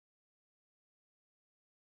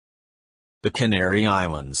The Canary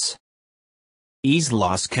Islands.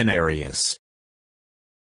 Islas Canarias.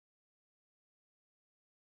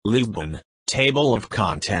 Lisbon. Table of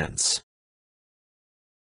Contents.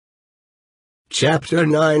 Chapter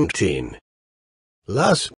 19.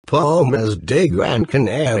 Las Palmas de Gran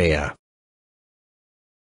Canaria.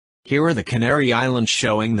 Here are the Canary Islands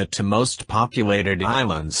showing the two most populated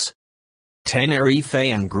islands, Tenerife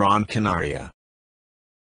and Gran Canaria.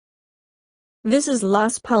 This is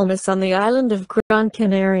Las Palmas on the island of Gran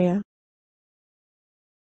Canaria.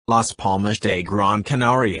 Las Palmas de Gran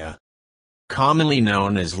Canaria, commonly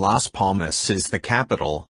known as Las Palmas, is the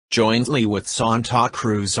capital, jointly with Santa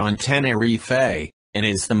Cruz on Tenerife, and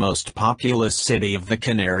is the most populous city of the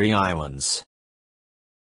Canary Islands.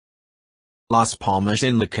 Las Palmas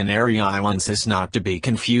in the Canary Islands is not to be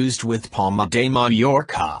confused with Palma de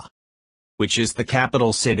Mallorca, which is the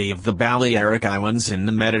capital city of the Balearic Islands in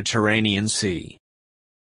the Mediterranean Sea.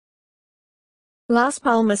 Las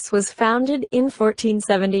Palmas was founded in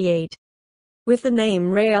 1478, with the name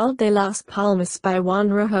Real de Las Palmas by Juan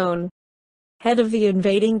Rajón, head of the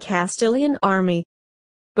invading Castilian army,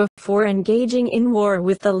 before engaging in war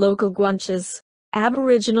with the local Guanches,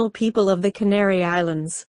 aboriginal people of the Canary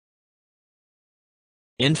Islands.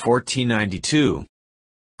 In 1492,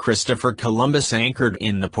 Christopher Columbus anchored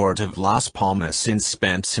in the port of Las Palmas and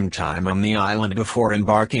spent some time on the island before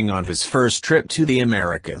embarking on his first trip to the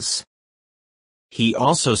Americas. He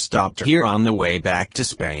also stopped here on the way back to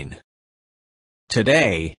Spain.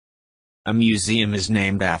 Today, a museum is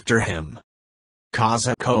named after him,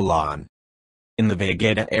 Casa Colón, in the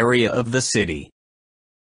Vegueta area of the city.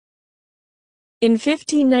 In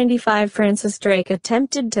 1595, Francis Drake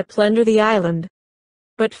attempted to plunder the island,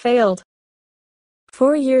 but failed.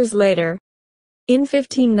 4 years later, in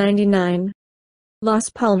 1599, Las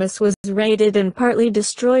Palmas was raided and partly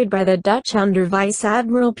destroyed by the Dutch under Vice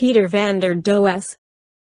Admiral Peter van der Does.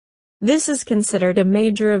 This is considered a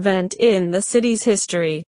major event in the city's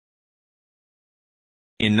history.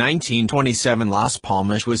 In 1927, Las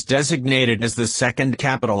Palmas was designated as the second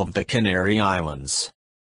capital of the Canary Islands.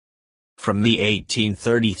 From the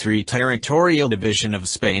 1833 territorial division of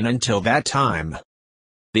Spain until that time,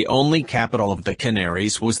 the only capital of the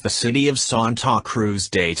Canaries was the city of Santa Cruz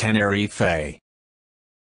de Tenerife.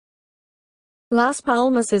 Las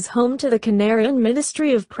Palmas is home to the Canarian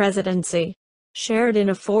Ministry of Presidency, shared in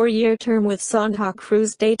a 4-year term with Santa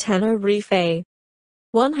Cruz de Tenerife,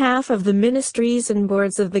 one half of the ministries and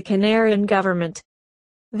boards of the Canarian government,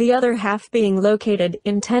 the other half being located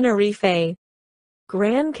in Tenerife,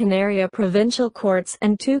 Gran Canaria provincial courts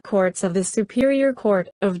and 2 courts of the Superior Court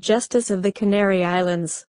of Justice of the Canary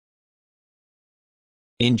Islands.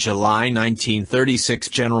 In July 1936,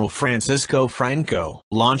 General Francisco Franco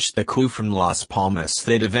launched the coup from Las Palmas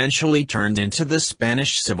that eventually turned into the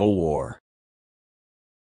Spanish Civil War.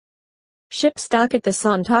 Ships dock at the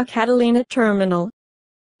Santa Catalina terminal,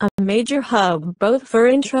 a major hub both for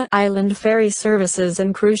intra-island ferry services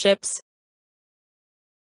and cruise ships.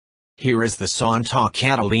 Here is the Santa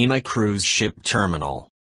Catalina cruise ship terminal.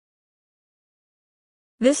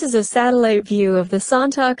 This is a satellite view of the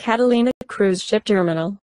Santa Catalina cruise ship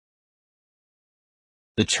terminal.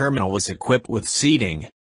 The terminal was equipped with seating,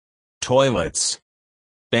 toilets,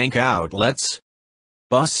 bank outlets,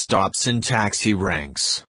 bus stops and taxi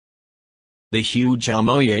ranks. The huge El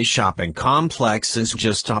Muelle shopping complex is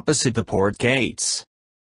just opposite the port gates.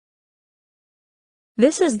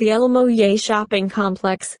 This is the El Muelle shopping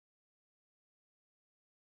complex.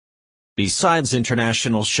 Besides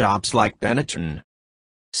international shops like Benetton,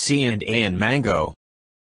 C&A and Mango,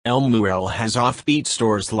 El Muelle has offbeat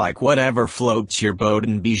stores like Whatever Floats Your Boat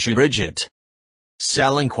and Bijou Bridget,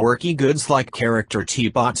 selling quirky goods like character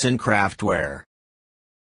teapots and craftware.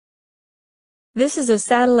 This is a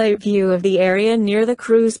satellite view of the area near the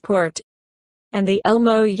cruise port and the El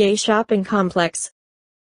Muelle shopping complex.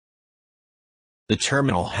 The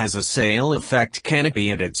terminal has a sail effect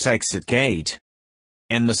canopy at its exit gate,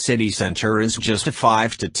 and the city center is just a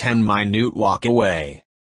 5 to 10 minute walk away.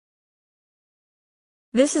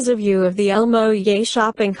 This is a view of the El Muelle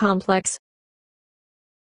shopping complex.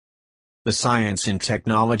 The Science and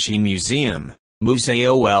Technology Museum,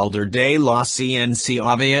 Museo Elder de la Ciencia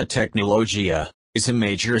y Tecnología, is a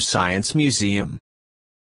major science museum.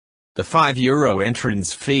 The €5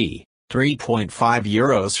 entrance fee,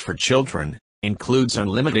 €3.5 for children, includes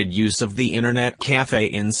unlimited use of the internet cafe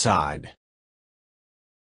inside.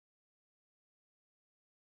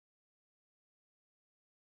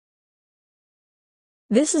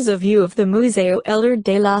 This is a view of the Museo Elder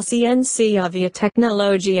de la Ciencia y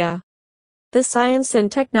Tecnología, the Science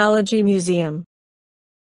and Technology Museum.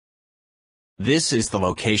 This is the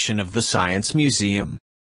location of the Science Museum.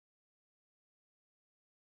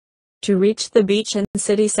 To reach the beach and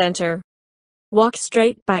city center, walk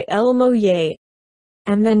straight by El Muelle,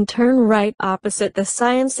 and then turn right opposite the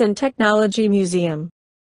Science and Technology Museum.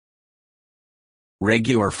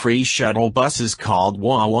 Regular free shuttle buses called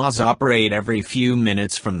Wawas operate every few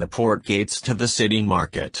minutes from the port gates to the city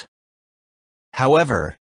market.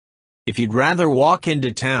 However, if you'd rather walk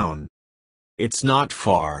into town, it's not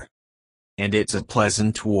far, and it's a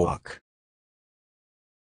pleasant walk.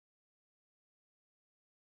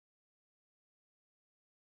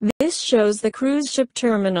 This shows the cruise ship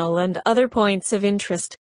terminal and other points of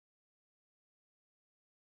interest.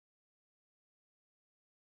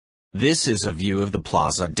 This is a view of the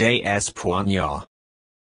Plaza de España.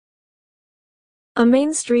 A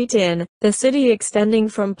main street in the city extending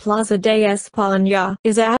from Plaza de España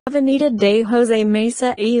is Avenida de José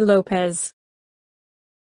Mesa y López.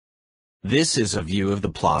 This is a view of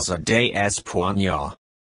the Plaza de España.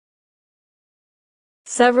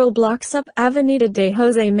 Several blocks up Avenida de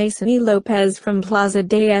José Mesa y López from Plaza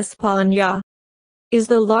de España is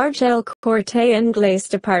the large El Corte Inglés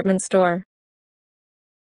department store.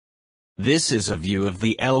 This is a view of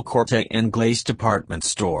the El Corte Inglés department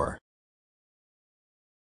store.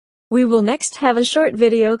 We will next have a short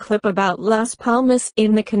video clip about Las Palmas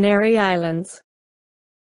in the Canary Islands.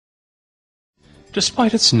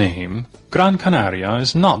 Despite its name, Gran Canaria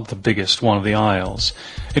is not the biggest one of the isles.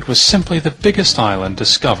 It was simply the biggest island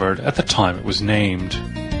discovered at the time it was named.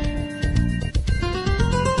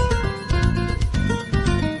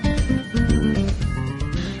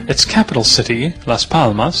 Its capital city, Las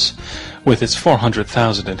Palmas, with its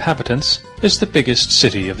 400,000 inhabitants, is the biggest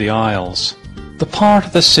city of the Isles. The part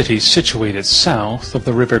of the city situated south of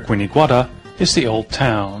the river Guiniguada is the Old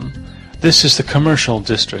Town. This is the commercial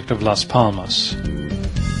district of Las Palmas.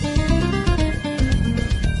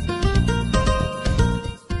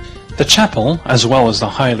 The chapel, as well as the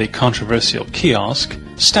highly controversial kiosk,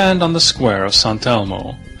 stand on the square of Sant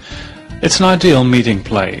Elmo. It's an ideal meeting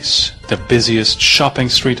place. The busiest shopping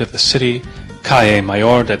street of the city, Calle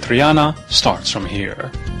Mayor de Triana, starts from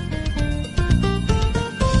here.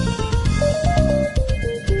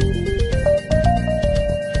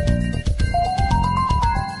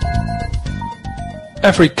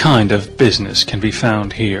 Every kind of business can be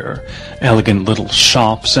found here. Elegant little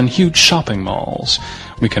shops and huge shopping malls.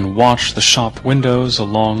 We can watch the shop windows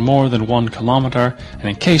along more than 1 kilometer, and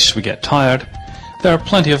in case we get tired, there are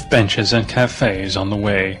plenty of benches and cafes on the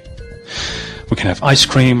way. We can have ice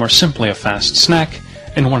cream or simply a fast snack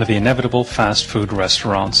in one of the inevitable fast food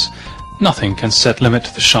restaurants. Nothing can set limit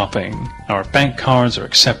to the shopping. Our bank cards are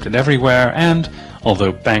accepted everywhere, and,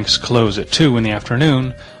 although banks close at 2 in the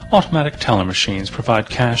afternoon, automatic teller machines provide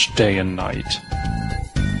cash day and night.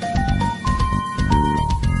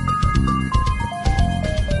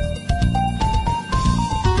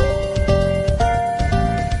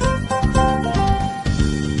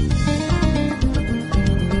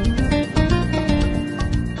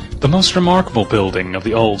 The most remarkable building of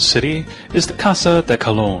the old city is the Casa de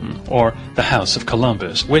Colón, or the House of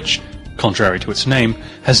Columbus, which, contrary to its name,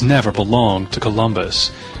 has never belonged to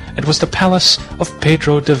Columbus. It was the palace of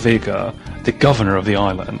Pedro de Vega, the governor of the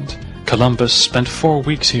island. Columbus spent 4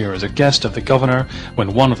 weeks here as a guest of the governor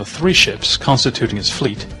when one of the 3 ships constituting his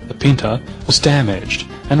fleet, the Pinta, was damaged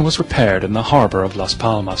and was repaired in the harbor of Las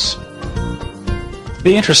Palmas.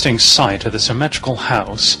 The interesting sight of the symmetrical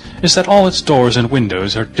house is that all its doors and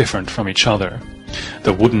windows are different from each other.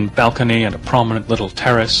 The wooden balcony and a prominent little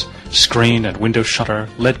terrace, screen and window shutter,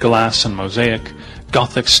 lead glass and mosaic,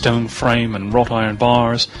 Gothic stone frame and wrought iron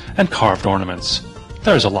bars, and carved ornaments.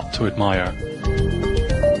 There is a lot to admire.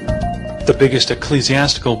 The biggest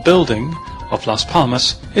ecclesiastical building of Las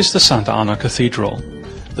Palmas is the Santa Ana Cathedral.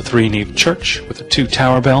 The 3-nave church with the 2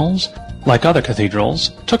 tower bells, like other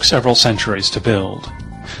cathedrals, took several centuries to build.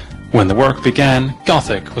 When the work began,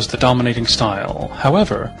 Gothic was the dominating style.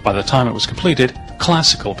 However, by the time it was completed,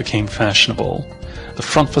 Classical became fashionable. The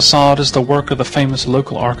front facade is the work of the famous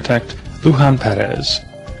local architect Lujan Perez.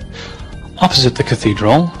 Opposite the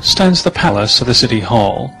cathedral stands the palace of the city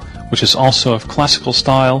hall, which is also of classical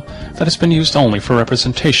style that has been used only for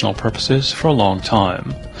representational purposes for a long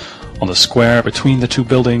time. On the square between the 2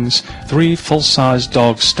 buildings, 3 full-sized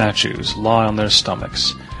dog statues lie on their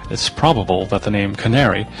stomachs. It's probable that the name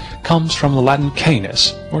Canary comes from the Latin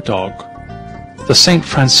canis, or dog. The St.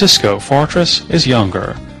 Francisco fortress is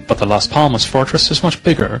younger, but the Las Palmas fortress is much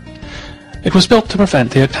bigger. It was built to prevent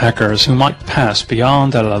the attackers who might pass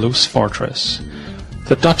beyond the La Luz fortress.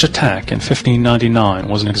 The Dutch attack in 1599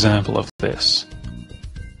 was an example of this.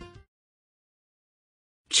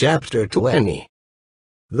 Chapter 20.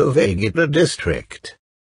 The Vegeta District.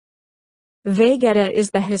 Vegeta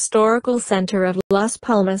is the historical center of Las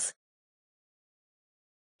Palmas.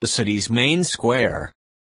 The city's main square,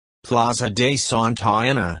 Plaza de Santa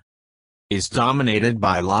Ana, is dominated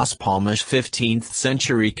by Las Palmas'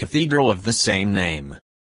 15th-century cathedral of the same name.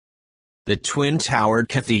 The twin-towered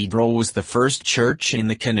cathedral was the first church in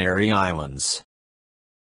the Canary Islands.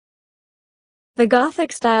 The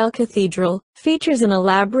Gothic-style cathedral features an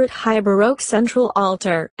elaborate high Baroque central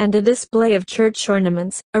altar and a display of church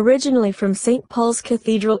ornaments, originally from St. Paul's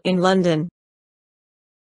Cathedral in London.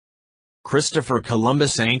 Christopher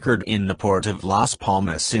Columbus anchored in the port of Las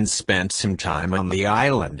Palmas and spent some time on the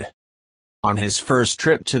island. On his first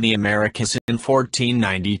trip to the Americas in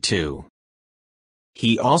 1492.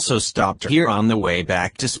 He also stopped here on the way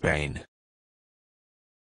back to Spain.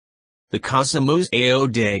 The Casa Museo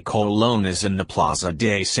de Colón is in the Plaza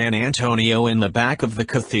de San Antonio in the back of the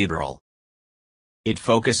cathedral. It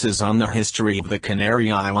focuses on the history of the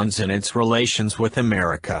Canary Islands and its relations with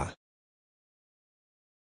America.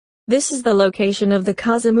 This is the location of the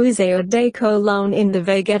Casa Museo de Colón in the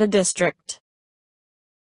Vegeta district.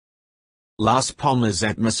 Las Palmas'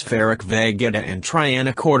 atmospheric Vegeta and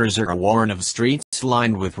Triana quarters are a warren of streets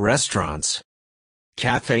lined with restaurants,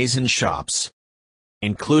 cafes and shops,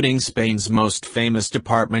 including Spain's most famous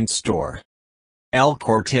department store, El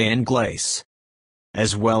Corte Inglés,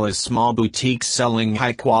 as well as small boutiques selling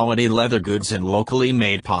high-quality leather goods and locally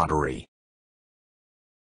made pottery.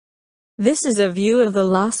 This is a view of the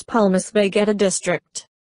Las Palmas Vegeta district.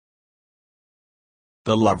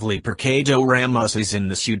 The lovely Parque de Ramos is in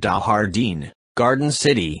the Ciudad Jardín, Garden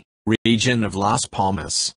City, region of Las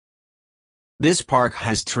Palmas. This park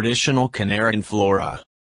has traditional Canarian flora,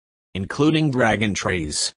 including dragon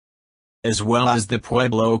trees, as well as the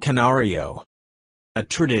Pueblo Canario, a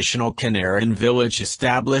traditional Canarian village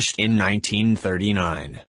established in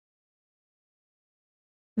 1939.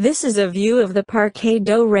 This is a view of the Parque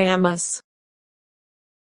de Ramos.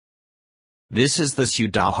 This is the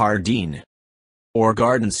Ciudad Jardín, or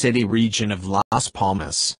Garden City region of Las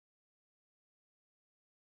Palmas.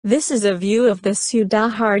 This is a view of the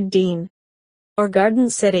Ciudad Jardín, or Garden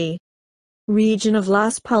City, region of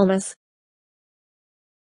Las Palmas.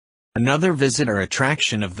 Another visitor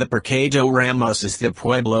attraction of the Parque de Ramos is the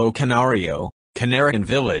Pueblo Canario, Canarian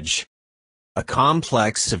village, a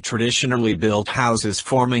complex of traditionally built houses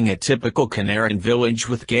forming a typical Canarian village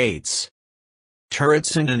with gates,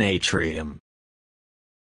 turrets and an atrium.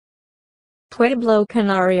 Pueblo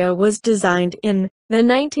Canario was designed in the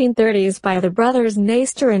 1930s by the brothers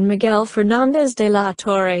Nestor and Miguel Fernández de la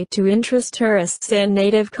Torre to interest tourists in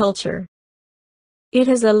native culture. It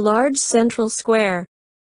has a large central square,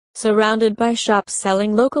 surrounded by shops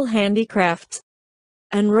selling local handicrafts,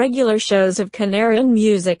 and regular shows of Canarian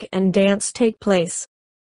music and dance take place.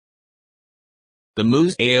 The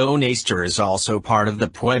Museo Nestor is also part of the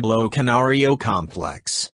Pueblo Canario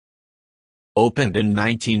complex. Opened in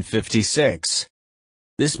 1956,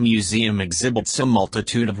 this museum exhibits a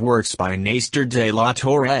multitude of works by Nestor de la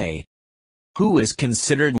Torre, who is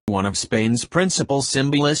considered one of Spain's principal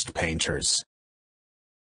symbolist painters.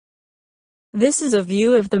 This is a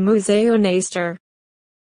view of the Museo Nestor.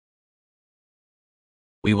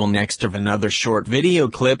 We will next have another short video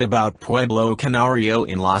clip about Pueblo Canario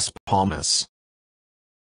in Las Palmas.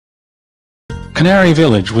 Canary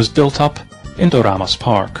Village was built up in Ramos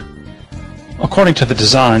Park. According to the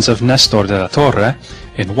designs of Nestor de la Torre,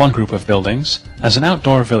 in one group of buildings, as an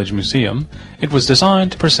outdoor village museum, it was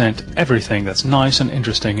designed to present everything that's nice and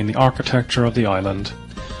interesting in the architecture of the island.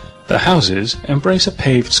 The houses embrace a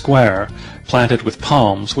paved square, planted with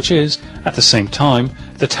palms, which is, at the same time,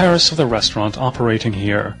 the terrace of the restaurant operating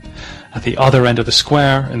here. At the other end of the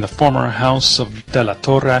square, in the former house of de la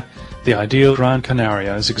Torre, the ideal Gran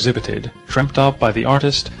Canaria is exhibited, dreamt up by the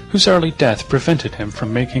artist whose early death prevented him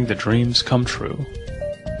from making the dreams come true.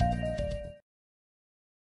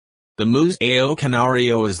 The Museo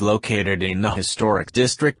Canario is located in the historic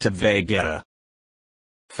district of Vegeta.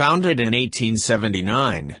 Founded in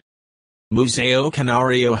 1879, Museo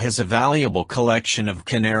Canario has a valuable collection of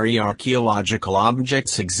Canary archaeological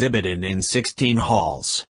objects exhibited in 16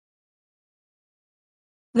 halls.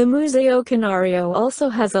 The Museo Canario also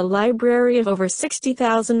has a library of over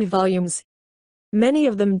 60,000 volumes, many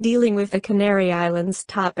of them dealing with the Canary Islands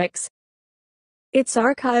topics. Its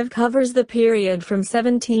archive covers the period from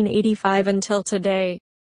 1785 until today.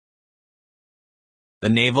 The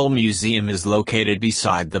Naval Museum is located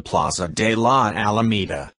beside the Plaza de la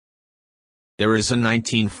Alameda. There is a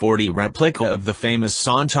 1940 replica of the famous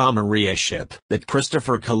Santa Maria ship that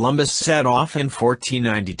Christopher Columbus set off in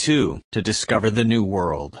 1492 to discover the New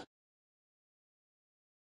World.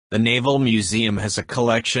 The Naval Museum has a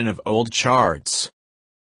collection of old charts,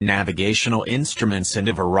 navigational instruments and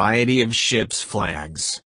a variety of ships'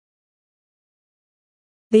 flags.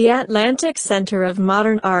 The Atlantic Center of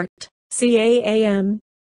Modern Art, CAAM,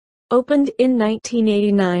 opened in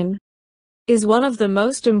 1989, is one of the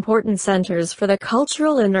most important centers for the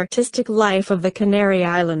cultural and artistic life of the Canary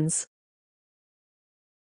Islands.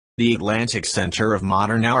 The Atlantic Center of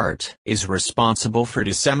Modern Art is responsible for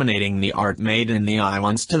disseminating the art made in the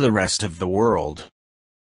islands to the rest of the world,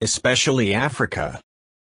 especially Africa,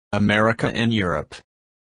 America and Europe.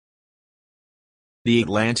 The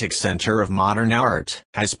Atlantic Center of Modern Art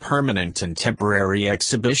has permanent and temporary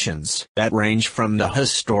exhibitions that range from the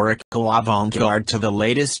historical avant-garde to the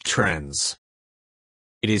latest trends.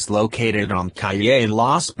 It is located on Calle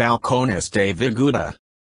Los Balcones de Viguda,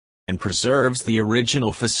 and preserves the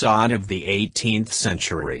original facade of the 18th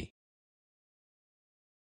century.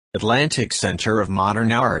 Atlantic Center of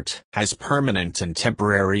Modern Art has permanent and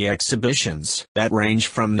temporary exhibitions that range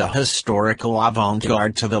from the historical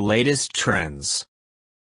avant-garde to the latest trends.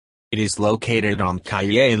 It is located on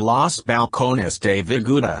Calle Los Balcones de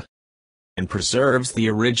Viguda, and preserves the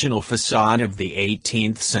original facade of the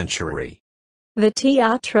 18th century. The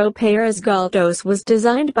Teatro Pérez Galdós was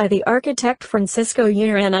designed by the architect Francisco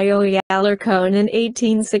Uranio y Alarcón in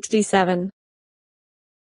 1867.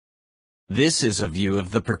 This is a view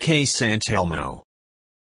of the Parque Sant Elmo.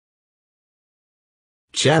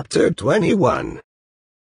 Chapter 21.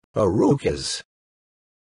 Arucas.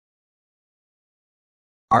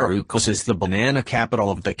 Arucas is the banana capital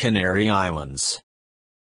of the Canary Islands.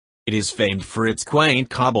 It is famed for its quaint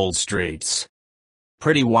cobbled streets,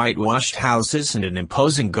 pretty whitewashed houses and an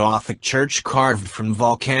imposing Gothic church carved from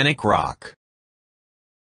volcanic rock.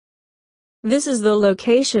 This is the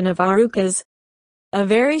location of Arucas, a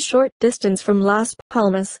very short distance from Las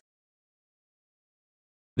Palmas.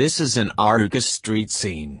 This is an Arucas street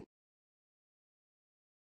scene.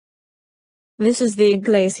 This is the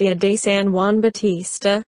Iglesia de San Juan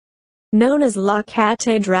Bautista, known as La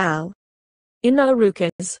Catedral, in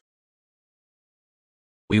Arucas.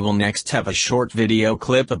 We will next have a short video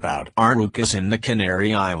clip about Arucas in the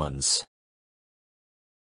Canary Islands.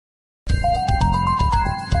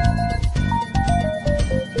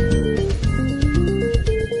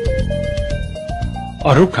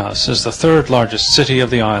 Arucas is the third largest city of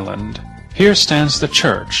the island. Here stands the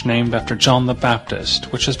church named after John the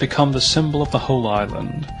Baptist, which has become the symbol of the whole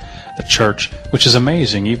island. The church, which is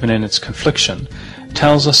amazing even in its confliction,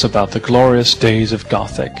 tells us about the glorious days of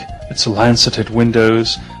Gothic, its lanceted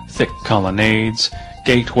windows, thick colonnades,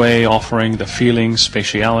 gateway offering the feeling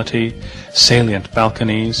spatiality, salient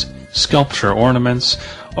balconies, sculpture ornaments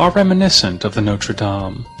are reminiscent of the Notre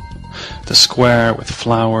Dame. The square with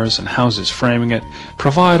flowers and houses framing it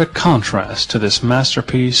provide a contrast to this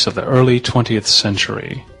masterpiece of the early 20th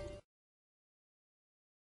century.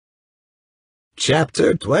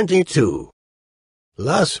 Chapter 22.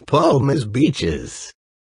 Las Palmas Beaches.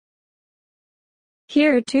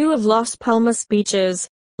 Here are two of Las Palmas beaches,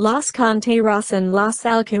 Las Canteras and Las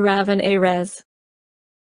Alcaravaneiras.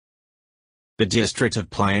 The district of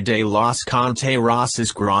Playa de Las Canteras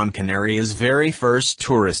is Gran Canaria's very first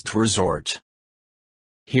tourist resort.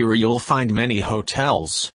 Here you'll find many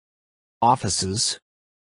hotels, offices,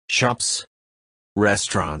 shops,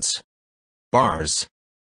 restaurants, bars,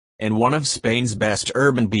 and one of Spain's best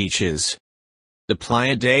urban beaches, the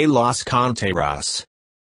Playa de Las Canteras,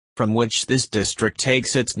 from which this district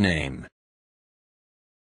takes its name.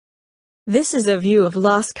 This is a view of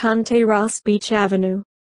Las Canteras Beach Avenue.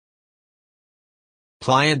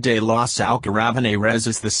 Playa de Las Alcaravaneiras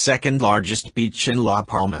is the second largest beach in Las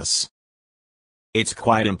Palmas. It's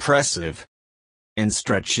quite impressive, and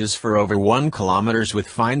stretches for over 1 kilometer with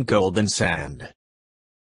fine golden sand.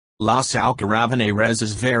 Las Alcaravaneiras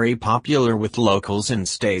is very popular with locals and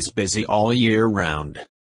stays busy all year round.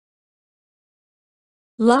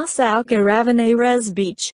 Las Alcaravaneiras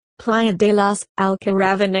Beach, Playa de las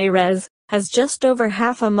Alcaravaneiras, has just over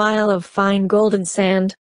half a mile of fine golden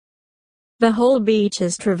sand. The whole beach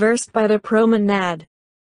is traversed by the promenade,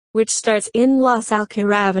 which starts in Las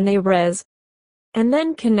Alcaravaneiras, and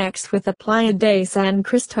then connects with the Playa de San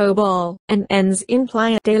Cristobal, and ends in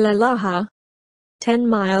Playa de la Laja, 10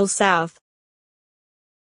 miles south.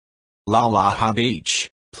 La Laja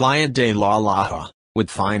Beach, Playa de la Laja, with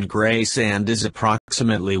fine gray sand is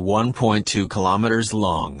approximately 1.2 kilometers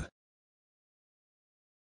long.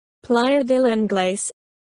 Playa del Inglés,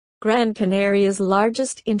 Gran Canaria's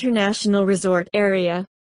largest international resort area,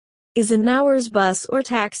 is an hour's bus or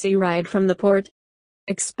taxi ride from the port.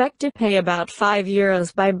 Expect to pay about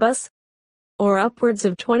 €5 by bus, or upwards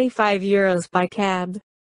of €25 by cab.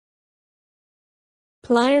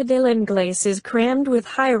 Playa del Ingles is crammed with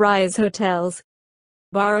high-rise hotels,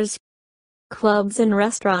 bars, clubs and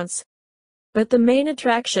restaurants. But the main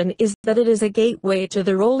attraction is that it is a gateway to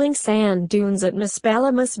the rolling sand dunes at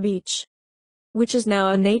Maspalomas Beach, which is now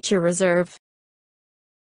a nature reserve.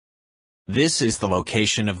 This is the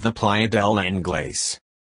location of the Playa del Ingles.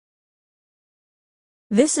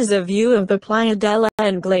 This is a view of the Playa del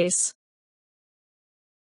Ingles.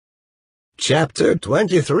 Chapter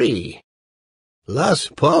 23. Las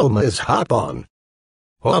Palmas Hop-On,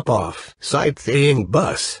 Hop-Off Sightseeing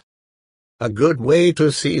Bus. A good way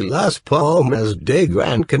to see Las Palmas de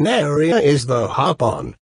Gran Canaria is the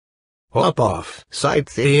Hop-On, Hop-Off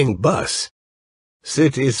Sightseeing Bus.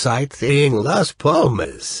 City Sightseeing Las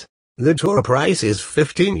Palmas. The tour price is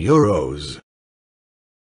 €15.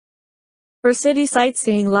 For city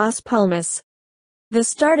sightseeing Las Palmas, the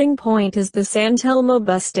starting point is the San Telmo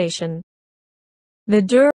bus station. The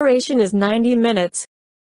duration is 90 minutes,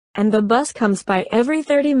 and the bus comes by every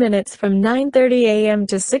 30 minutes from 9:30 a.m.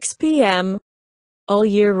 to 6 p.m., all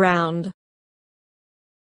year round.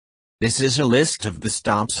 This is a list of the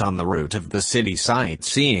stops on the route of the city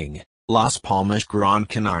sightseeing, Las Palmas Gran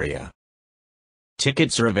Canaria.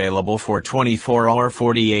 Tickets are available for 24 or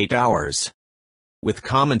 48 hours, with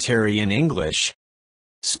commentary in English,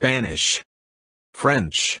 Spanish,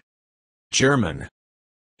 French, German,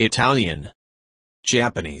 Italian,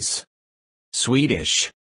 Japanese,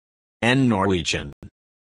 Swedish, and Norwegian.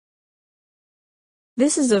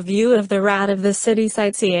 This is a view of the route of the city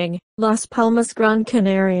sightseeing, Las Palmas Gran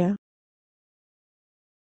Canaria.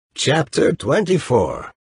 Chapter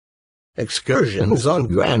 24. Excursions on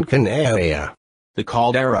Gran Canaria. The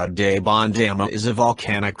Caldera de Bandama is a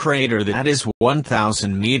volcanic crater that is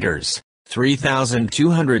 1,000 meters,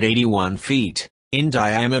 3,281 feet, in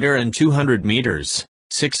diameter and 200 meters,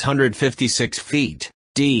 656 feet,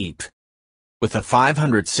 deep. With a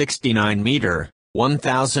 569-meter,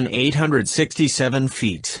 1,867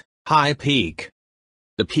 feet, high peak.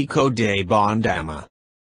 The Pico de Bandama.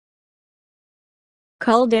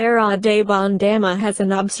 Caldera de Bandama has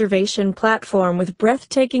an observation platform with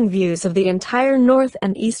breathtaking views of the entire north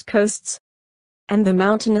and east coasts, and the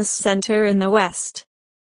mountainous center in the west.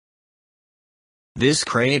 This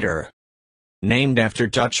crater, named after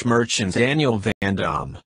Dutch merchant Daniel van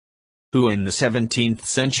Dam, who in the 17th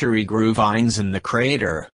century grew vines in the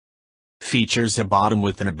crater, features a bottom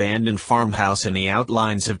with an abandoned farmhouse and the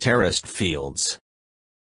outlines of terraced fields.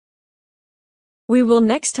 We will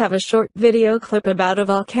next have a short video clip about a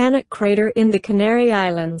volcanic crater in the Canary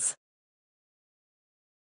Islands.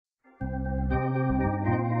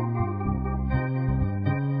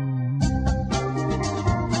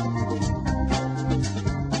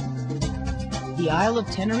 The Isle of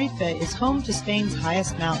Tenerife is home to Spain's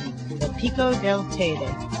highest mountain, the Pico del Teide.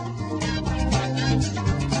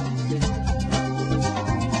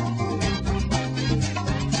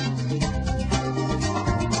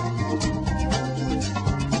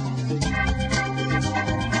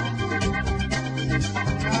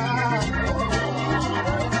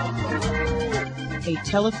 A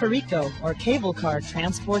teleferico, or cable car,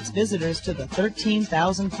 transports visitors to the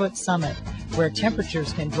 13,000-foot summit, where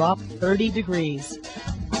temperatures can drop 30 degrees.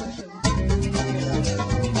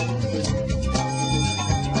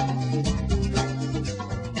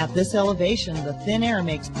 At this elevation, the thin air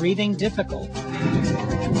makes breathing difficult.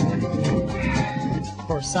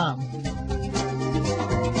 For some.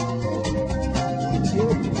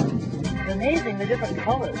 It's amazing the different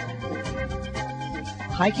colors.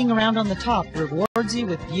 Hiking around on the top rewards you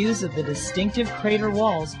with views of the distinctive crater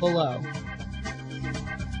walls below.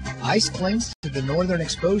 Ice clings to the northern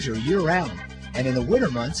exposure year-round, and in the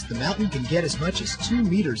winter months, the mountain can get as much as 2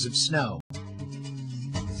 meters of snow.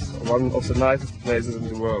 One of the nicest places in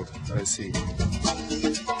the world, I see.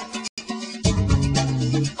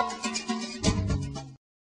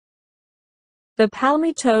 The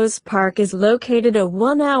Palmitos Park is located a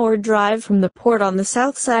 1-hour drive from the port on the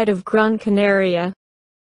south side of Gran Canaria,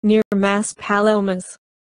 near Maspalomas.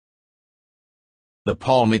 The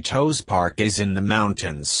Palmitos Park is in the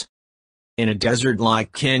mountains, in a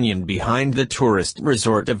desert-like canyon behind the tourist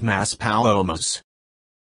resort of Maspalomas.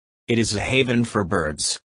 It is a haven for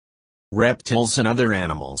birds, reptiles and other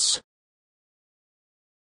animals.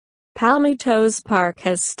 Palmitos Park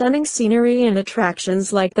has stunning scenery and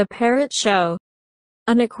attractions like the Parrot Show,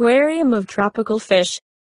 an aquarium of tropical fish,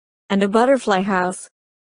 and a butterfly house.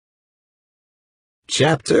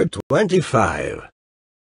 Chapter 25.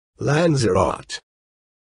 Lanzarote.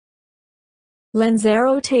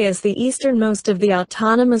 Lanzarote is the easternmost of the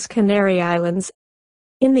autonomous Canary Islands,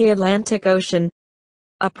 in the Atlantic Ocean,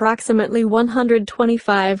 approximately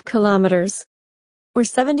 125 kilometers, or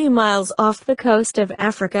 70 miles off the coast of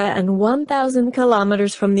Africa and 1,000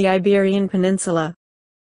 kilometers from the Iberian Peninsula.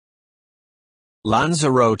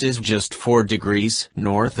 Lanzarote is just 4 degrees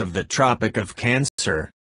north of the Tropic of Cancer,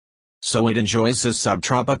 so it enjoys a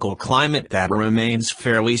subtropical climate that remains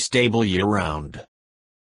fairly stable year-round.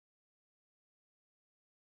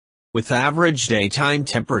 With average daytime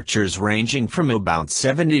temperatures ranging from about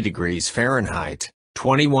 70 degrees Fahrenheit,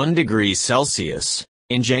 21 degrees Celsius,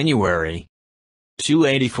 in January, to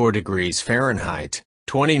 84 degrees Fahrenheit,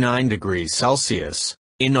 29 degrees Celsius,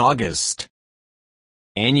 in August.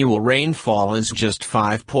 Annual rainfall is just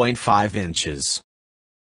 5.5 inches.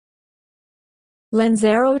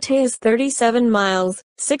 Lanzarote is 37 miles,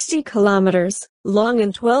 60 kilometers, long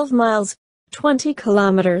and 12 miles, 20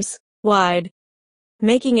 kilometers, wide,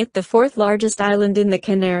 making it the 4th largest island in the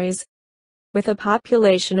Canaries, with a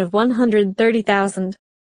population of 130,000.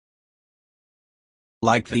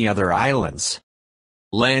 Like the other islands,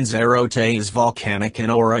 Lanzarote is volcanic in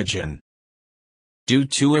origin. Due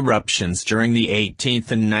to eruptions during the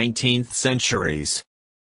 18th and 19th centuries,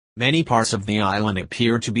 many parts of the island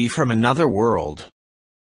appear to be from another world,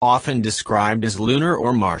 often described as lunar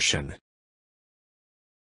or Martian.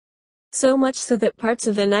 So much so that parts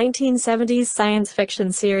of the 1970s science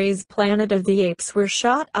fiction series Planet of the Apes were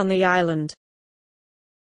shot on the island.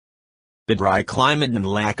 The dry climate and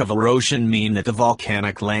lack of erosion mean that the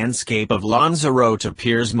volcanic landscape of Lanzarote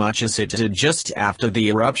appears much as it did just after the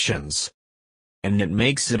eruptions, and it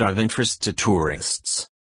makes it of interest to tourists.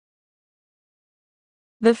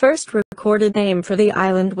 The first recorded name for the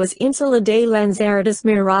island was Insula de Lanzarote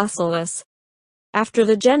Miraculous, after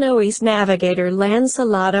the Genoese navigator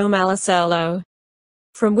Lancelot Malicello,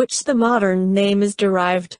 from which the modern name is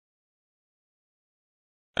derived.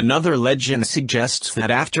 Another legend suggests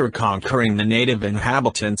that after conquering the native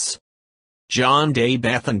inhabitants, John de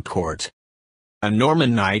Bethencourt, a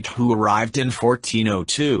Norman knight who arrived in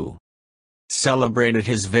 1402, celebrated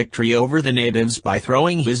his victory over the natives by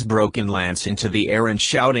throwing his broken lance into the air and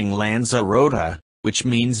shouting Lanzarote, which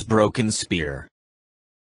means broken spear.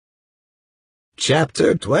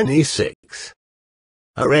 Chapter 26.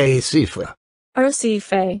 Arrecife.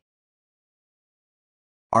 Arrecife.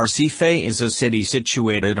 Arrecife is a city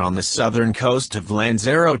situated on the southern coast of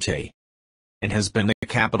Lanzarote, and has been the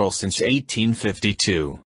capital since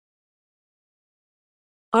 1852.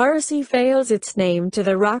 Arrecife owes its name to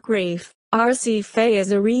the rock reef. Arrecife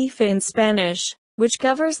is a reef in Spanish, which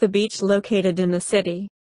covers the beach located in the city.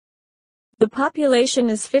 The population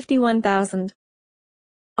is 51,000.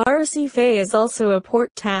 Arrecife is also a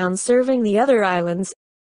port town serving the other islands,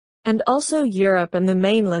 and also Europe and the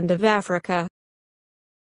mainland of Africa.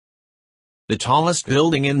 The tallest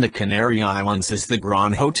building in the Canary Islands is the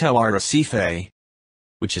Grand Hotel Arrecife,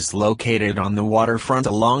 which is located on the waterfront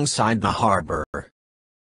alongside the harbor.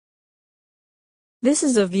 This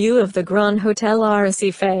is a view of the Grand Hotel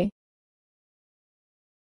Arrecife.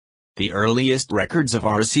 The earliest records of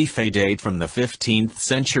Arrecife date from the 15th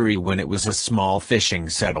century when it was a small fishing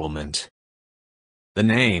settlement. The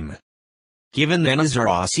name, given then as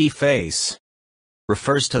Arrecifes,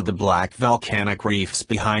 refers to the black volcanic reefs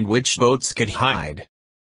behind which boats could hide,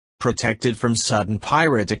 protected from sudden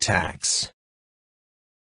pirate attacks.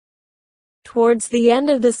 Towards the end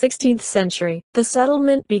of the 16th century, the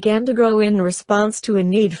settlement began to grow in response to a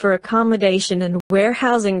need for accommodation and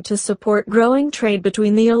warehousing to support growing trade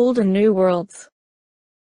between the Old and New Worlds.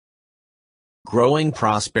 Growing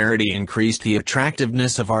prosperity increased the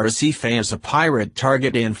attractiveness of Arrecife as a pirate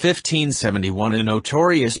target. In 1571, a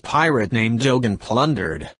notorious pirate named Dogan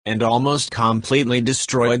plundered and almost completely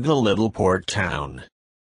destroyed the little port town.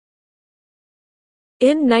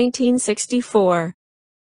 In 1964,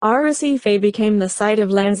 Arrecife became the site of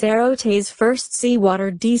Lanzarote's first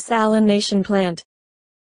seawater desalination plant.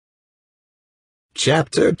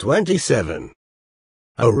 Chapter 27.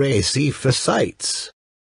 Arrecife sites.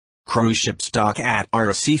 Cruise ships dock at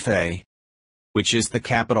Arrecife, which is the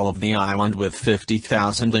capital of the island with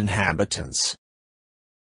 50,000 inhabitants.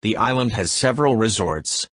 The island has several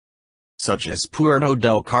resorts, such as Puerto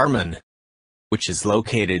del Carmen, which is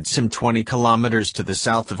located some 20 kilometers to the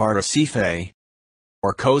south of Arrecife,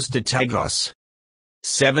 or Costa Teguis,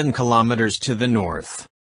 7 kilometers to the north.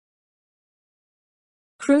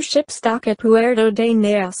 Cruise ships dock at Puerto de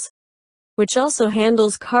Neas, which also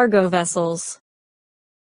handles cargo vessels.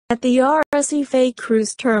 At the Arrecife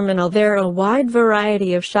cruise terminal there are a wide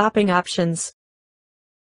variety of shopping options,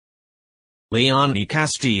 León y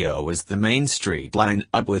Castillo is the main street lined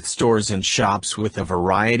up with stores and shops with a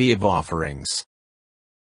variety of offerings.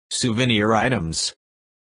 Souvenir items,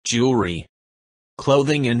 jewelry,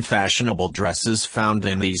 clothing and fashionable dresses found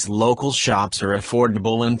in these local shops are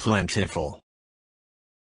affordable and plentiful.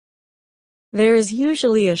 There is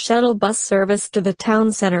usually a shuttle bus service to the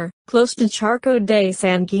town center, close to Charco de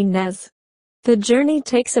San Ginés. The journey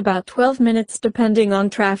takes about 12 minutes depending on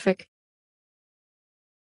traffic.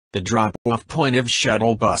 The drop-off point of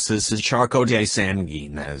shuttle buses is Charco de San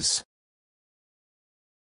Ginés.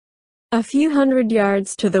 A few hundred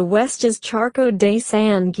yards to the west is Charco de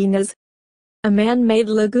San Ginés, a man-made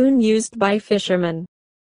lagoon used by fishermen.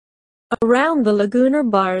 Around the lagoon are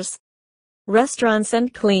bars, restaurants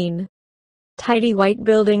and clean, tidy white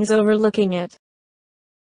buildings overlooking it.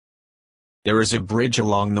 There is a bridge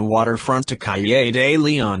along the waterfront to Calle de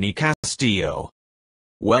León y Castillo,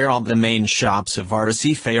 where all the main shops of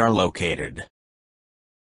Arrecife are located.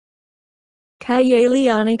 Calle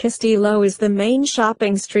León y Castillo is the main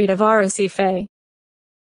shopping street of Arrecife.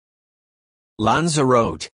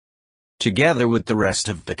 Lanzarote, together with the rest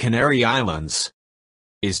of the Canary Islands,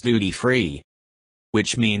 is duty-free,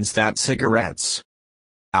 which means that cigarettes,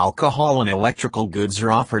 alcohol and electrical goods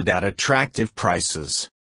are offered at attractive prices.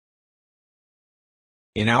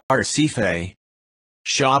 In Arrecife,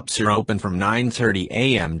 shops are open from 9:30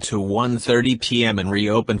 a.m. to 1:30 p.m. and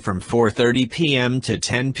reopen from 4:30 p.m. to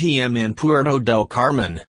 10 p.m. in Puerto del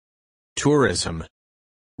Carmen. Tourism,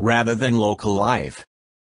 rather than local life,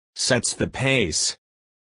 sets the pace,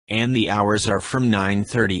 and the hours are from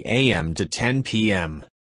 9:30 a.m. to 10 p.m.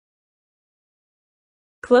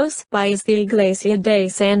 Close by is the Iglesia de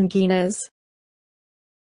San Ginés.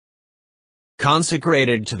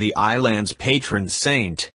 Consecrated to the island's patron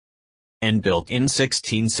saint, and built in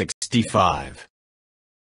 1665.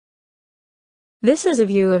 This is a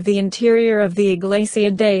view of the interior of the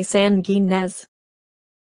Iglesia de San Ginés.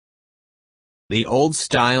 The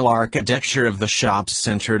old-style architecture of the shops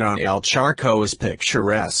centered on El Charco is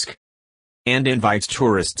picturesque, and invites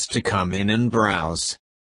tourists to come in and browse.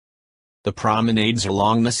 The promenades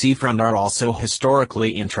along the seafront are also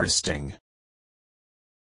historically interesting.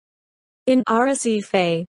 In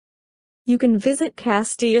Arrecife, you can visit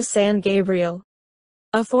Castillo San Gabriel,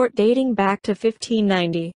 a fort dating back to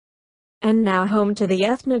 1590, and now home to the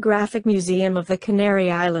Ethnographic Museum of the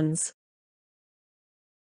Canary Islands.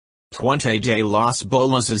 Puente de las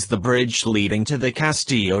Bolas is the bridge leading to the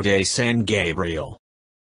Castillo de San Gabriel.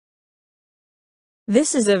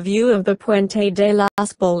 This is a view of the Puente de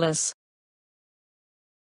las Bolas.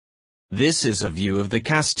 This is a view of the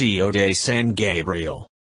Castillo de San Gabriel.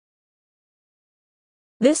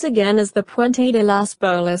 This again is the Puente de las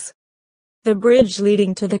Bolas, the bridge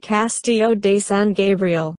leading to the Castillo de San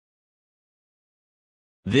Gabriel.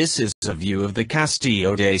 This is a view of the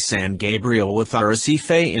Castillo de San Gabriel with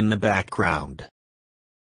Arrecife in the background.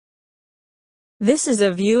 This is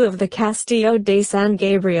a view of the Castillo de San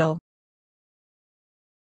Gabriel.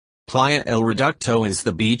 Playa El Reducto is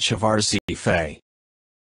the beach of Arrecife.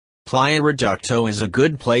 Playa Reducto is a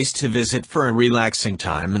good place to visit for a relaxing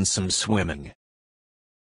time and some swimming.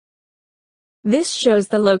 This shows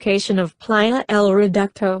the location of Playa El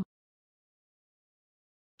Reducto.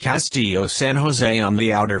 Castillo San Jose on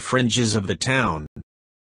the outer fringes of the town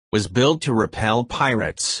was built to repel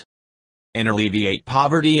pirates and alleviate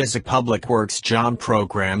poverty as a public works job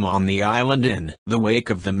program on the island in the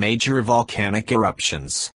wake of the major volcanic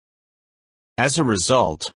eruptions. As a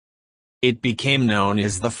result, it became known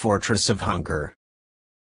as the Fortress of Hunger.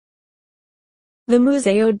 The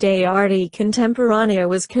Museo de Arte Contemporánea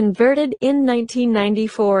was converted in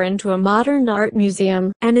 1994 into a modern art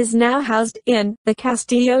museum and is now housed in the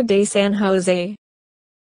Castillo de San Jose.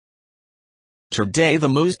 Today the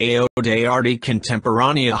Museo de Arte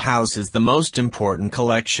Contemporánea houses the most important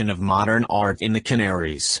collection of modern art in the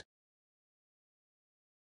Canaries.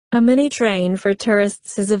 A mini train for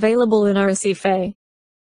tourists is available in Arrecife.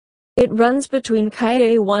 It runs between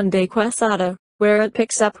Calle 1 de Quesada, where it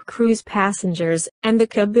picks up cruise passengers, and the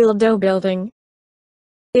Cabildo building.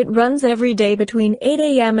 It runs every day between 8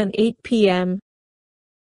 a.m. and 8 p.m.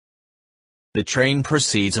 The train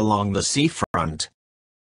proceeds along the seafront,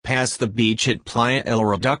 past the beach at Playa El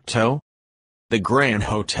Reducto, the Grand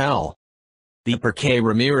Hotel, the Parque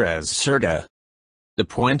Ramirez Cerda, the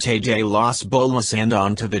Puente de las Bolas and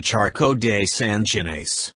on to the Charco de San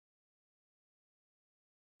Ginés.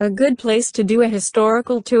 A good place to do a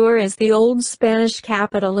historical tour is the old Spanish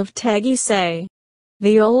capital of Teguise.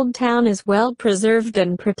 The old town is well preserved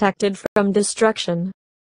and protected from destruction.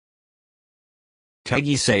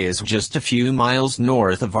 Teguise is just a few miles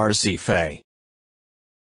north of Arrecife.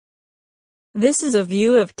 This is a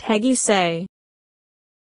view of Teguise.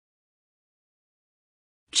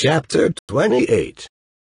 Chapter 28.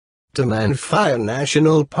 Tenerife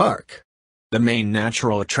National Park. The main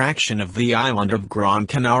natural attraction of the island of Gran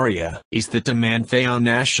Canaria is the Tenerife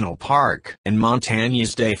National Park and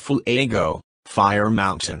Montañas de Fuego, Fire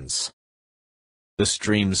Mountains. The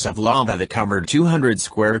streams of lava that cover 200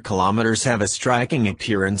 square kilometers have a striking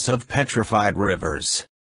appearance of petrified rivers.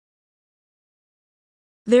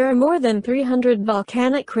 There are more than 300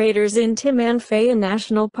 volcanic craters in Tenerife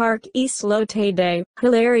National Park. Isla de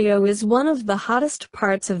Hilario is one of the hottest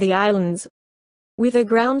parts of the islands, with a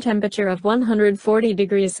ground temperature of 140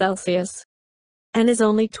 degrees Celsius, and is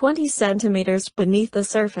only 20 centimeters beneath the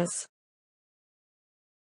surface.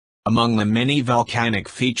 Among the many volcanic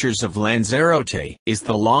features of Lanzarote is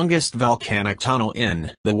the longest volcanic tunnel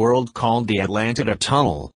in the world called the Atlantida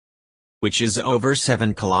Tunnel, which is over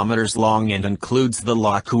 7 kilometers long and includes the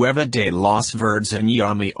La Cueva de los Verdes and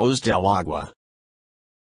Llanos del Agua.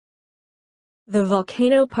 The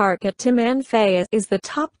volcano park at Tenerife is the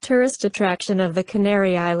top tourist attraction of the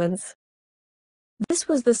Canary Islands. This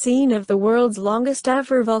was the scene of the world's longest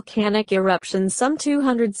ever volcanic eruption some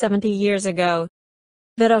 270 years ago.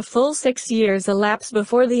 That a full 6 years elapsed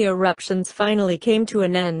before the eruptions finally came to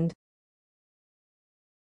an end.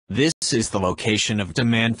 This is the location of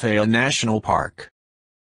Tenerife National Park.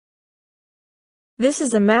 This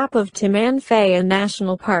is a map of Tenerife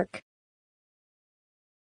National Park.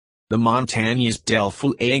 The Montañas del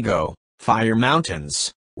Fuego, Fire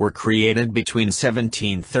Mountains, were created between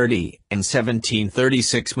 1730 and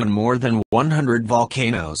 1736 when more than 100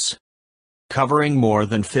 volcanoes, covering more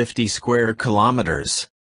than 50 square kilometers,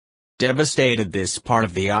 devastated this part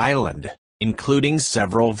of the island, including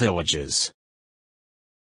several villages.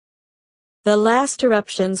 The last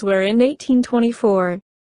eruptions were in 1824,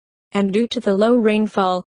 and due to the low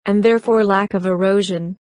rainfall, and therefore lack of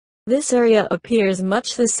erosion, this area appears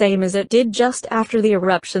much the same as it did just after the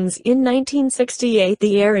eruptions in 1968.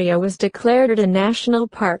 The area was declared a national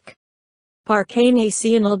park, Parque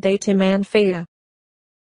Nacional de Tenerife.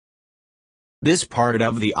 This part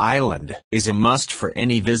of the island is a must for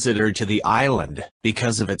any visitor to the island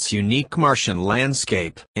because of its unique Martian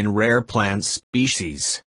landscape and rare plant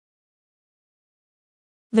species.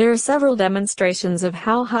 There are several demonstrations of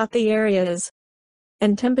how hot the area is,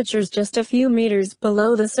 and temperatures just a few meters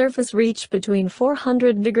below the surface reach between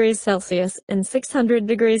 400 degrees Celsius and 600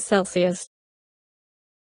 degrees Celsius.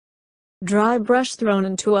 Dry brush thrown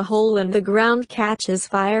into a hole in the ground catches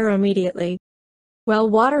fire immediately, while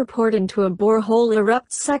water poured into a borehole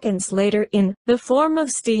erupts seconds later in the form of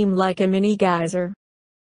steam like a mini geyser.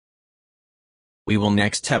 We will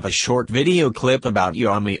next have a short video clip about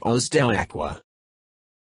Llanos del Agua.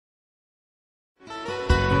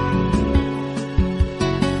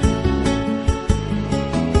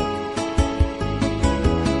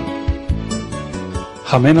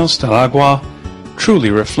 Llanos del Agua truly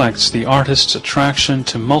reflects the artist's attraction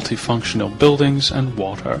to multifunctional buildings and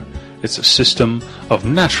water. It's a system of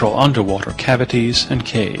natural underwater cavities and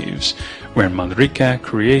caves, where Manrique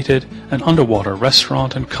created an underwater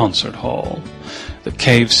restaurant and concert hall. The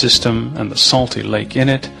cave system and the salty lake in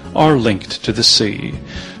it are linked to the sea,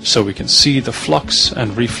 so we can see the flux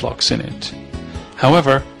and reflux in it.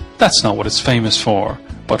 However, that's not what it's famous for,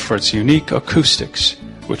 but for its unique acoustics,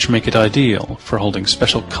 which make it ideal for holding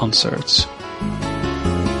special concerts.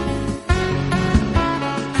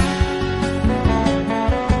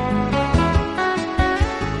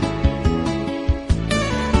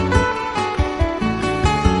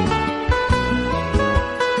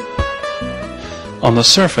 On the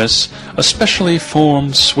surface, a specially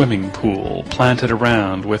formed swimming pool planted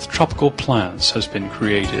around with tropical plants has been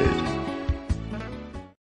created.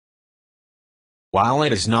 While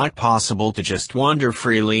it is not possible to just wander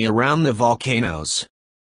freely around the volcanoes,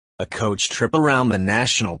 a coach trip around the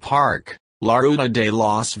national park, La Ruta de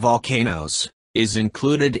los Volcanos, is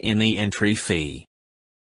included in the entry fee.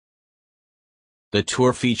 The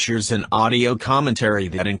tour features an audio commentary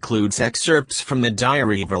that includes excerpts from the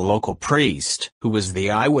diary of a local priest, who was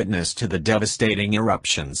the eyewitness to the devastating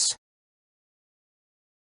eruptions.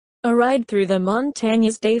 A ride through the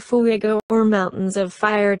Montañas de Fuego, or Mountains of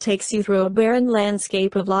Fire, takes you through a barren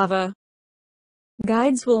landscape of lava.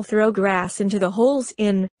 Guides will throw grass into the holes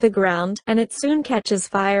in the ground, and it soon catches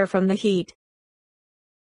fire from the heat.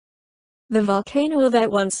 The volcano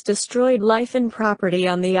that once destroyed life and property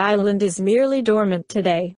on the island is merely dormant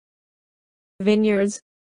today. Vineyards,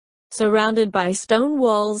 surrounded by stone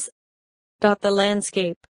walls, dot the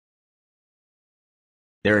landscape.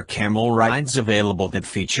 There are camel rides available that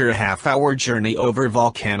feature a half-hour journey over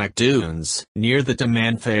volcanic dunes near the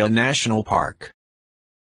Tamanfaya National Park.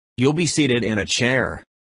 You'll be seated in a chair,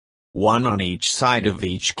 one on each side of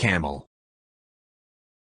each camel.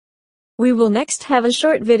 We will next have a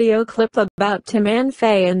short video clip about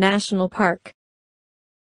Tamanfaya National Park.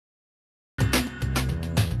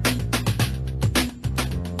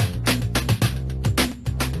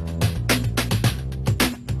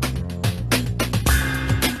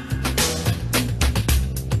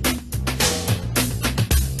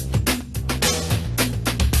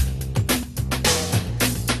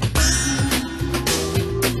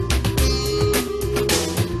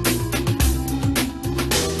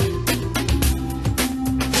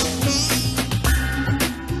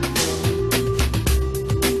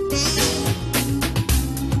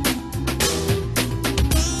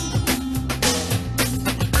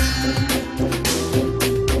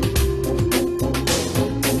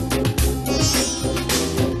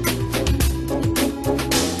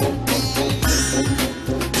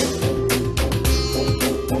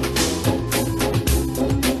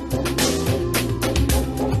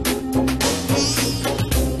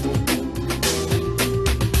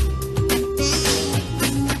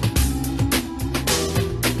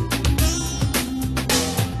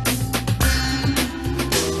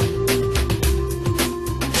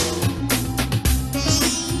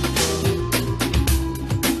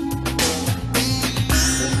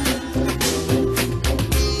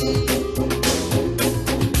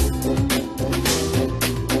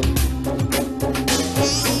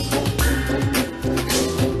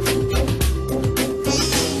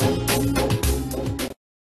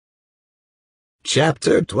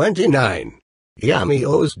 Chapter 29.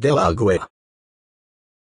 Llamios del Agua.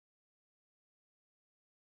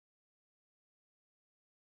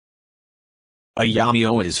 A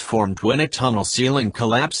llamio is formed when a tunnel ceiling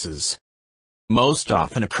collapses, most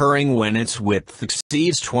often occurring when its width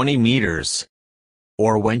exceeds 20 meters,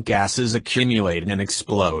 or when gases accumulate and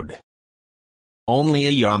explode. Only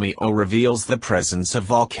a llamio reveals the presence of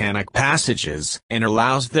volcanic passages and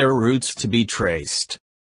allows their routes to be traced.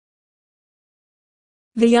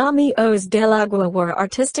 The Llamios del Agua were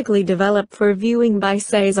artistically developed for viewing by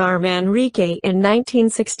Cesar Manrique in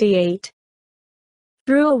 1968.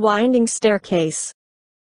 Through a winding staircase,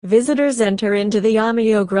 visitors enter into the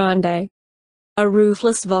Llamio Grande, a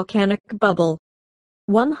roofless volcanic bubble,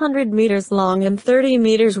 100 meters long and 30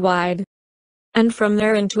 meters wide, and from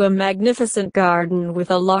there into a magnificent garden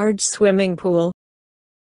with a large swimming pool.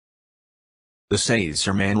 The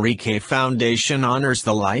Cesar Manrique Foundation honors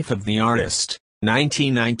the life of the artist,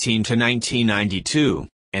 1919 to 1992,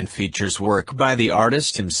 and features work by the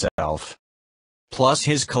artist himself, plus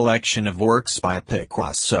his collection of works by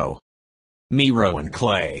Picasso, Miro and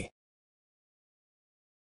Clay.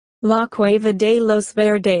 La Cueva de los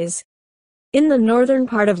Verdes, in the northern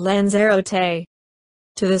part of Lanzarote,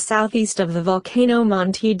 to the southeast of the volcano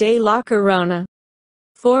Monte de la Corona,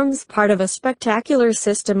 forms part of a spectacular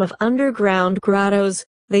system of underground grottos,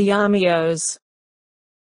 the Llamios.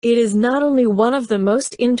 It is not only one of the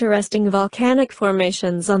most interesting volcanic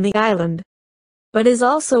formations on the island, but is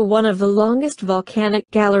also one of the longest volcanic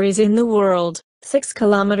galleries in the world, 6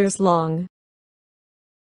 kilometers long.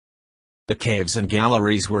 The caves and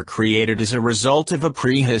galleries were created as a result of a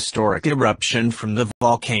prehistoric eruption from the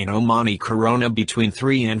volcano Monte Corona between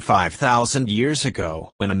 3 and 5,000 years ago,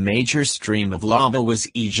 when a major stream of lava was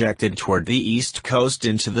ejected toward the east coast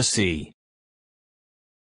into the sea.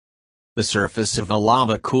 The surface of the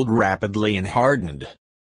lava cooled rapidly and hardened,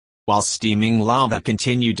 while steaming lava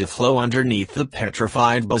continued to flow underneath the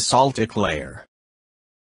petrified basaltic layer.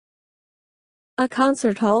 A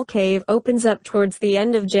concert hall cave opens up towards the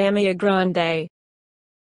end of Llamio Grande.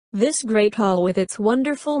 This great hall with its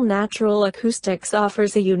wonderful natural acoustics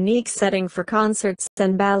offers a unique setting for concerts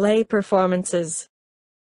and ballet performances.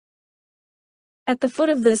 At the foot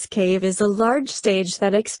of this cave is a large stage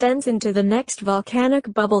that extends into the next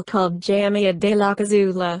volcanic bubble called Llamio de la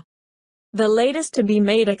Cazula, the latest to be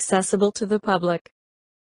made accessible to the public.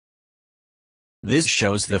 This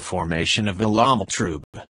shows the formation of a lava tube.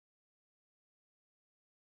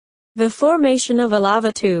 The formation of a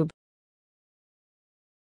lava tube.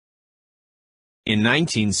 In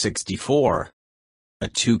 1964, a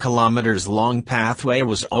 2 kilometers long pathway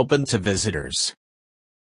was opened to visitors.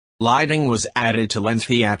 Lighting was added to lend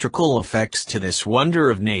theatrical effects to this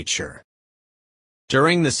wonder of nature.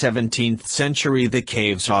 During the 17th century, the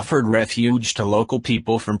caves offered refuge to local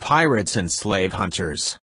people from pirates and slave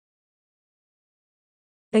hunters.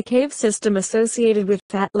 The cave system associated with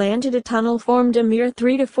Atlantida Tunnel formed a mere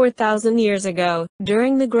 3,000 to 4,000 years ago,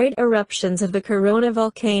 during the great eruptions of the Corona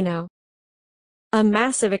volcano. A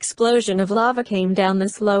massive explosion of lava came down the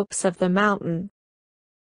slopes of the mountain.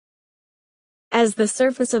 As the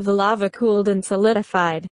surface of the lava cooled and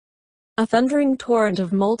solidified, a thundering torrent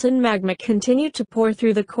of molten magma continued to pour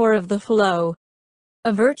through the core of the flow,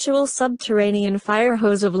 a virtual subterranean fire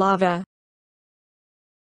hose of lava.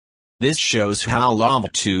 This shows how lava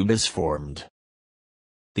tube is formed.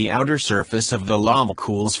 The outer surface of the lava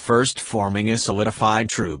cools first, forming a solidified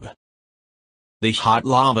tube. The hot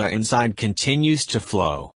lava inside continues to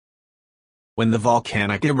flow. When the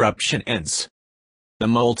volcanic eruption ends, the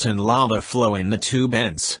molten lava flow in the tube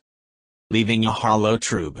ends, leaving a hollow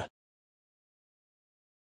tube.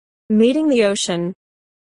 Meeting the ocean,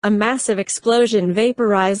 a massive explosion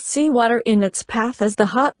vaporized seawater in its path as the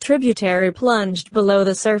hot tributary plunged below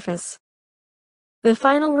the surface. The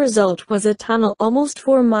final result was a tunnel almost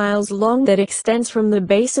 4 miles long that extends from the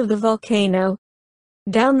base of the volcano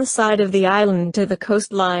down the side of the island to the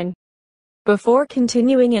coastline, before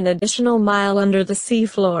continuing an additional mile under the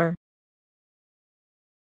seafloor.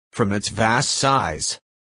 From its vast size,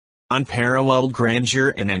 unparalleled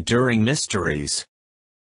grandeur and enduring mysteries,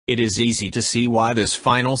 it is easy to see why this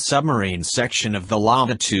final submarine section of the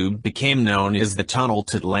lava tube became known as the Tunnel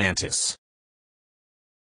to Atlantis.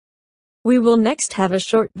 We will next have a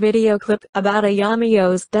short video clip about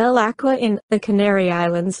Ayamios del Aqua in the Canary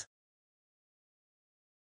Islands.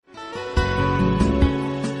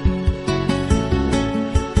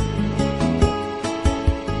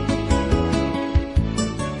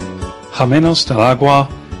 Ayamios del Agua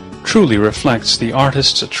truly reflects the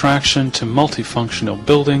artist's attraction to multifunctional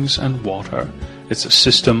buildings and water. It's a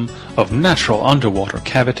system of natural underwater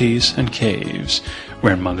cavities and caves,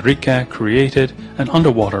 where Manrique created an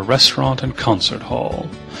underwater restaurant and concert hall.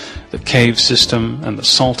 The cave system and the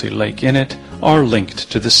salty lake in it are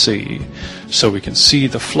linked to the sea, so we can see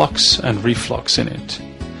the flux and reflux in it.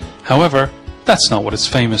 However, that's not what it's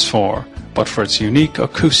famous for, but for its unique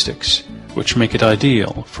acoustics, which make it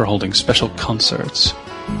ideal for holding special concerts.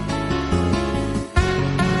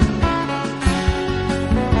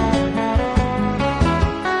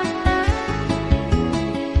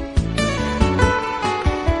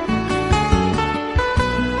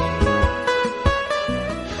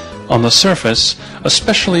 On the surface, a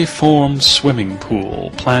specially formed swimming pool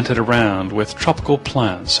planted around with tropical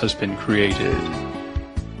plants has been created.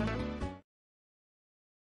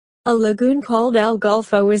 A lagoon called El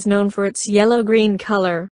Golfo is known for its yellow-green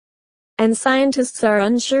color, and scientists are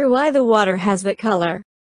unsure why the water has that color.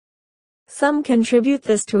 Some contribute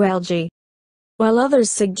this to algae, while others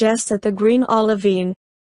suggest that the green olivine,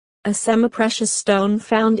 a semi-precious stone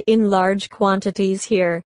found in large quantities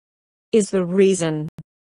here, is the reason.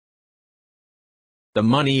 The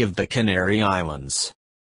money of the Canary Islands.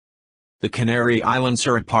 The Canary Islands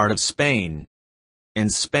are a part of Spain, and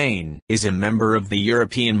Spain is a member of the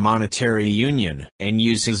European Monetary Union and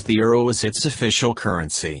uses the euro as its official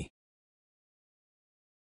currency.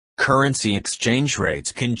 Currency exchange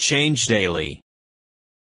rates can change daily.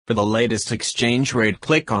 For the latest exchange rate,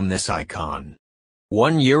 click on this icon.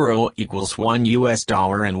 1 euro equals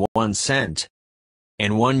 $1 and 1 cent,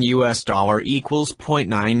 and $1 equals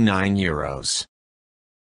 0.99 euros.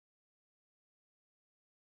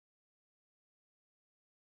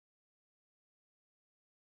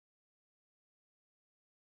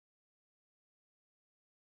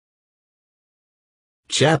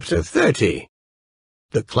 Chapter 30.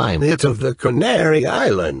 The climate of the Canary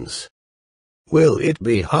Islands. Will it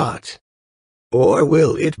be hot? Or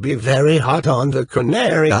will it be very hot on the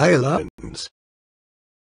Canary Islands?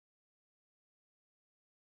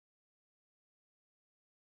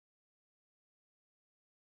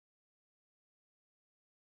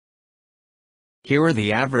 Here are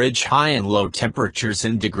the average high and low temperatures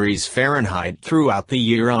in degrees Fahrenheit throughout the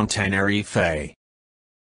year on Tenerife.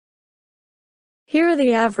 Here are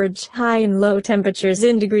the average high and low temperatures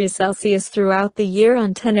in degrees Celsius throughout the year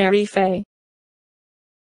on Tenerife.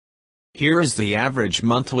 Here is the average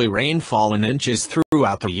monthly rainfall in inches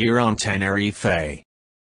throughout the year on Tenerife.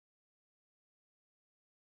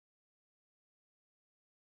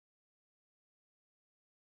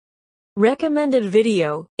 Recommended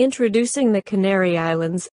video, introducing the Canary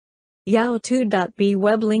Islands. Yahoo2.b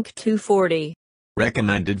web link 240.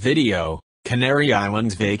 Recommended video, Canary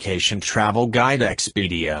Islands Vacation Travel Guide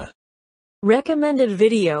Expedia. Recommended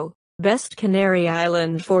video, Best Canary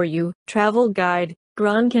Island for You, Travel Guide,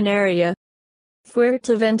 Gran Canaria,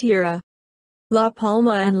 Fuerteventura, La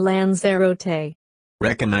Palma and Lanzarote.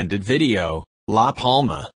 Recommended video, La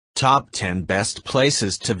Palma, Top 10 best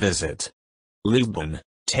places to visit. Lisbon,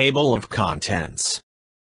 table of contents.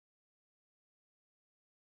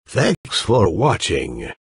 Thanks for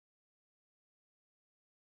watching.